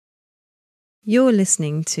You're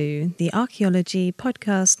listening to the Archaeology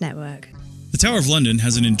Podcast Network. The Tower of London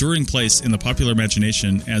has an enduring place in the popular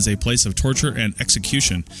imagination as a place of torture and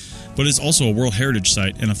execution, but is also a World Heritage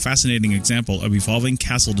Site and a fascinating example of evolving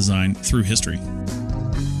castle design through history.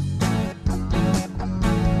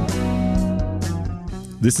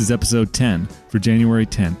 This is episode 10 for January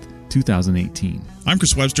 10th, 2018. I'm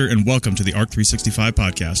Chris Webster, and welcome to the ARC 365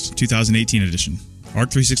 Podcast, 2018 edition. ARC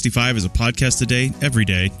 365 is a podcast a day, every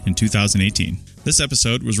day, in 2018. This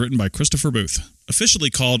episode was written by Christopher Booth. Officially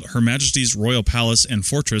called Her Majesty's Royal Palace and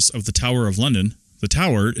Fortress of the Tower of London, the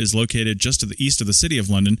tower is located just to the east of the city of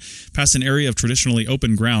London, past an area of traditionally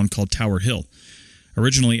open ground called Tower Hill.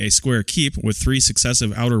 Originally a square keep with 3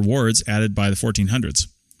 successive outer wards added by the 1400s.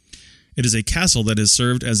 It is a castle that has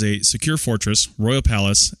served as a secure fortress, royal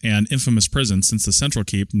palace, and infamous prison since the central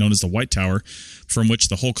keep, known as the White Tower, from which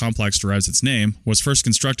the whole complex derives its name, was first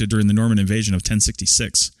constructed during the Norman invasion of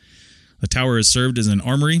 1066. The tower has served as an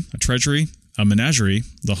armory, a treasury, a menagerie,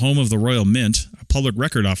 the home of the Royal Mint, a public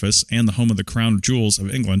record office, and the home of the Crown Jewels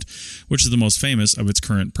of England, which is the most famous of its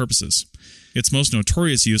current purposes. Its most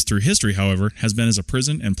notorious use through history, however, has been as a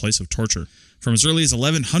prison and place of torture. From as early as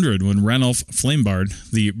 1100, when Ranulph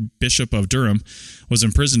Flambard, the Bishop of Durham, was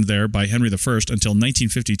imprisoned there by Henry I, until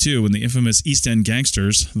 1952, when the infamous East End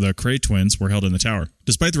gangsters, the Cray twins, were held in the tower.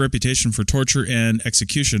 Despite the reputation for torture and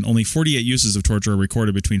execution, only 48 uses of torture are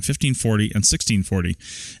recorded between 1540 and 1640,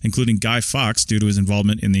 including Guy Fawkes due to his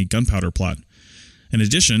involvement in the Gunpowder Plot. In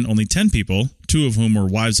addition, only 10 people, 2 of whom were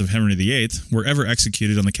wives of Henry VIII, were ever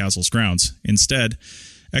executed on the castle's grounds. Instead,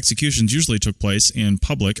 executions usually took place in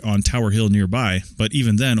public on Tower Hill nearby, but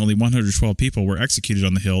even then, only 112 people were executed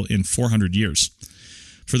on the hill in 400 years.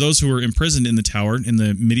 For those who were imprisoned in the tower in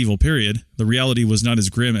the medieval period, the reality was not as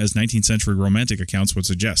grim as 19th century romantic accounts would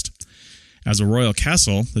suggest. As a royal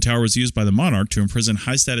castle, the tower was used by the monarch to imprison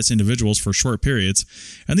high-status individuals for short periods,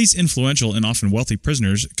 and these influential and often wealthy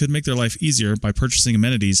prisoners could make their life easier by purchasing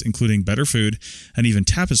amenities including better food and even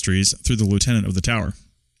tapestries through the lieutenant of the tower.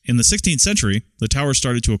 In the 16th century, the tower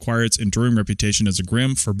started to acquire its enduring reputation as a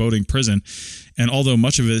grim, foreboding prison, and although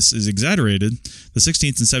much of this is exaggerated, the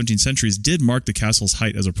 16th and 17th centuries did mark the castle's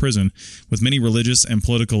height as a prison, with many religious and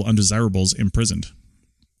political undesirables imprisoned.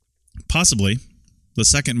 Possibly, the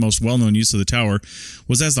second most well-known use of the tower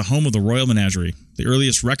was as the home of the Royal Menagerie. The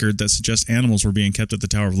earliest record that suggests animals were being kept at the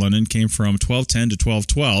Tower of London came from 1210 to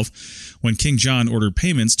 1212, when King John ordered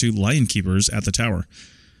payments to lion keepers at the tower.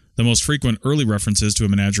 The most frequent early references to a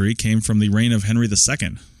menagerie came from the reign of Henry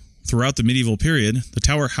II. Throughout the medieval period, the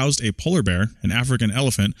tower housed a polar bear, an African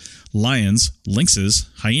elephant, lions, lynxes,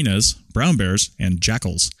 hyenas, brown bears, and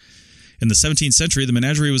jackals. In the 17th century, the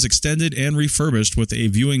menagerie was extended and refurbished with a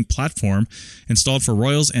viewing platform installed for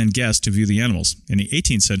royals and guests to view the animals. In the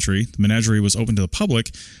 18th century, the menagerie was open to the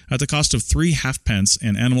public at the cost of 3 halfpence,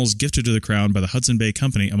 and animals gifted to the crown by the Hudson Bay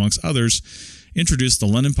Company, amongst others, introduced the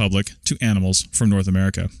London public to animals from North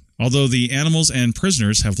America. Although the animals and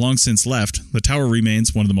prisoners have long since left, the tower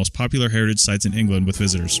remains one of the most popular heritage sites in England with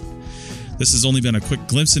visitors. This has only been a quick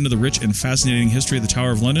glimpse into the rich and fascinating history of the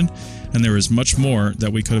Tower of London, and there is much more that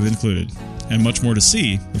we could have included, and much more to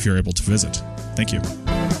see if you're able to visit. Thank you.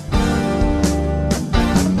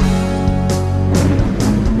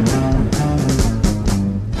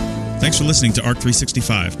 Thanks for listening to ARC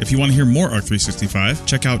 365. If you want to hear more ARC 365,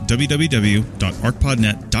 check out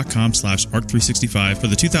www.arcpodnet.com/ARC365 for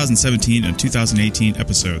the 2017 and 2018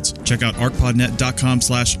 episodes. Check out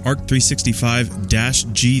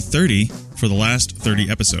arcpodnet.com/ARC365-G30 for the last 30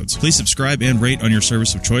 episodes. Please subscribe and rate on your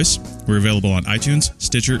service of choice. We're available on iTunes,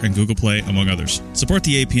 Stitcher, and Google Play, among others. Support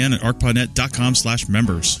the APN at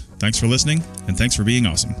arcpodnet.com/members. Thanks for listening, and thanks for being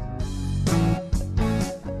awesome.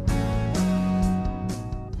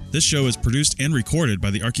 This show is produced and recorded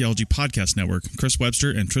by the Archaeology Podcast Network, Chris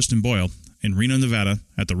Webster and Tristan Boyle, in Reno, Nevada,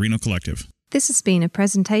 at the Reno Collective. This has been a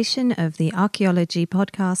presentation of the Archaeology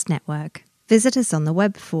Podcast Network. Visit us on the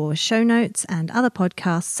web for show notes and other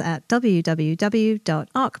podcasts at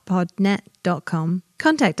www.arcpodnet.com.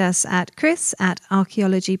 Contact us at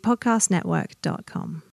chris@archaeologypodcastnetwork.com.